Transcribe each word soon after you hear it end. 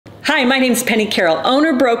Hi, my name is Pennie Carroll,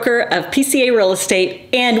 owner-broker of PCA Real Estate,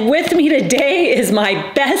 and with me today is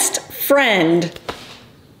my best friend.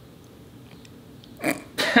 Am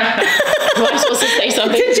I supposed to say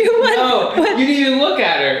something? Did you? What? No, what? you didn't even look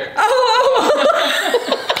at her. Oh.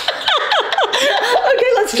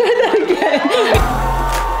 Okay, let's try that again.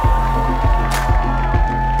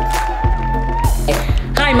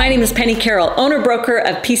 Hi, my name is Pennie Carroll, owner-broker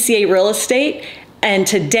of PCA Real Estate. And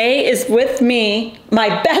today is with me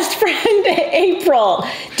my best friend, April.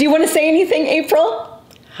 Do you want to say anything, April?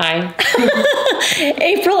 Hi.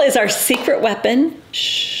 April is our secret weapon.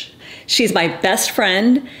 Shh. She's my best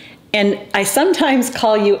friend. And I sometimes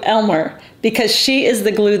call you Elmer because she is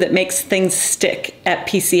the glue that makes things stick at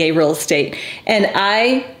PCA Real Estate. And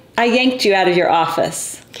I yanked you out of your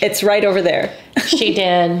office. It's right over there. She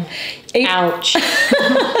did. Ouch.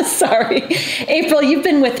 Sorry. April, you've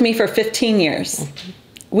been with me for 15 years.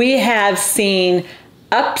 We have seen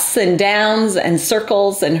ups and downs and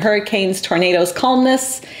circles and hurricanes, tornadoes,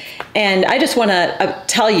 calmness. And I just want to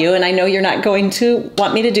tell you, and I know you're not going to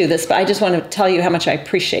want me to do this, but I just want to tell you how much I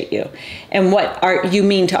appreciate you and what you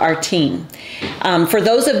mean to our team. For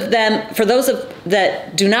those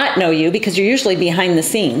that do not know you, because you're usually behind the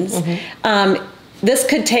scenes, this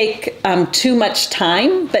could take too much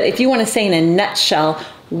time, but if you want to say in a nutshell,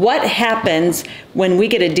 what happens when we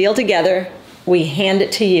get a deal together, we hand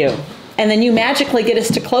it to you, and then you magically get us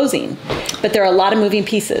to closing. But there are a lot of moving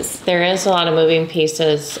pieces. There is a lot of moving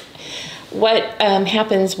pieces. What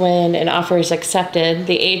happens when an offer is accepted,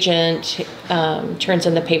 the agent turns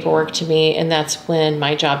in the paperwork to me, and that's when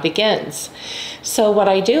my job begins. So what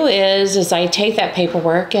I do is I take that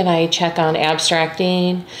paperwork and I check on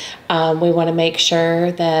abstracting. We want to make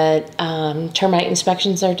sure that termite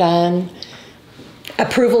inspections are done.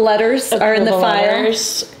 Approval letters are in the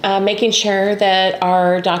file. Making sure that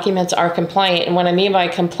our documents are compliant. And what I mean by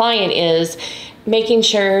compliant is making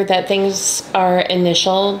sure that things are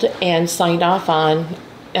initialed and signed off on.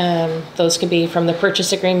 Those could be from the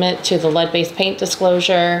purchase agreement to the lead-based paint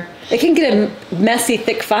disclosure. It can get a messy,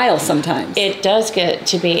 thick file sometimes. It does get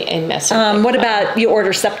to be a messy what about you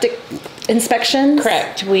order septic inspections?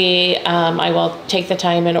 Correct. I will take the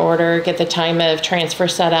time and order, get the time of transfer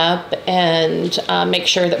set up, and make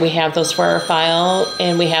sure that we have those for our file,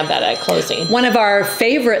 and we have that at closing. One of our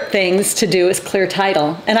favorite things to do is clear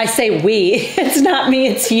title. And I say we, it's not me,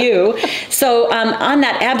 it's you. So on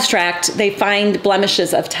that abstract, they find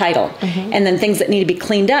blemishes of title and then things that need to be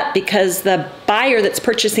cleaned up because the buyer that's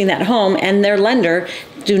purchasing that home and their lender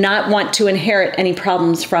do not want to inherit any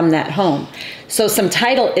problems from that home. So some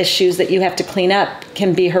title issues that you have to clean up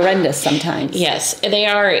can be horrendous sometimes. Yes, they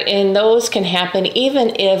are, and those can happen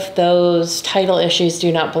even if those title issues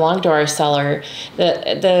do not belong to our seller.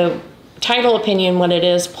 The title opinion, when it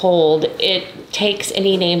is pulled, it takes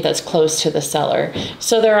any name that's close to the seller.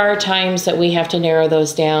 So there are times that we have to narrow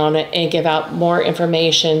those down and give out more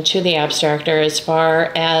information to the abstractor as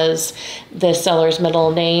far as the seller's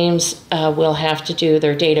middle names. We'll have to do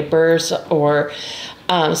their date of birth or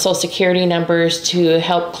Social Security numbers to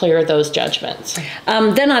help clear those judgments.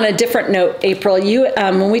 Then on a different note, April, you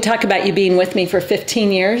when we talk about you being with me for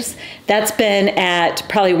 15 years, that's been at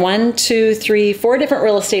probably 1, 2, 3, 4 different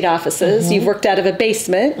real estate offices. You've worked out of a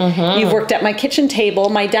basement. You've worked at my kitchen table,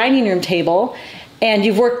 my dining room table, and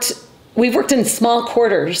we've worked in small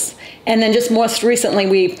quarters. And then just most recently,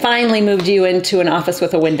 we finally moved you into an office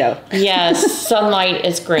with a window. Yes, sunlight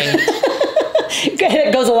is great.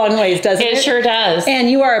 It goes a long ways, doesn't it? It sure does. And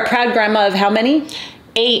you are a proud grandma of how many?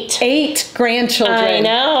 8. 8 grandchildren. I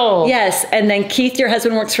know. Yes, and then Keith, your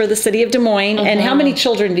husband, works for the city of Des Moines. And how many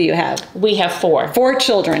children do you have? We have 4. 4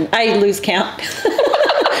 children. I lose count.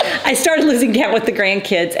 I started losing count with the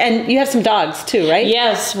grandkids. And you have some dogs too, right?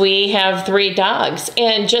 Yes, we have 3 dogs.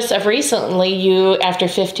 And just of recently, you, after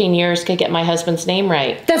 15 years, could get my husband's name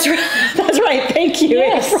right. That's right. That's right. Thank you,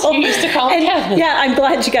 yes, April. You used to call him Kevin. Yeah, I'm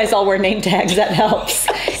glad you guys all wear name tags. That helps.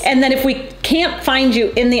 And then if we can't find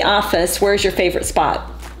you in the office, where's your favorite spot?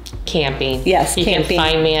 Camping. Yes, you camping. You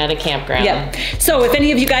can find me at a campground. Yep. So if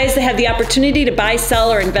any of you guys have the opportunity to buy,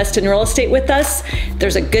 sell, or invest in real estate with us,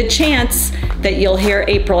 there's a good chance that you'll hear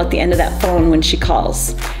April at the end of that phone when she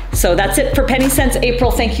calls. So that's it for Pennie Sense.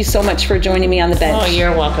 April, thank you so much for joining me on the bench. Oh,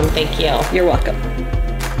 you're welcome. Thank you. You're welcome.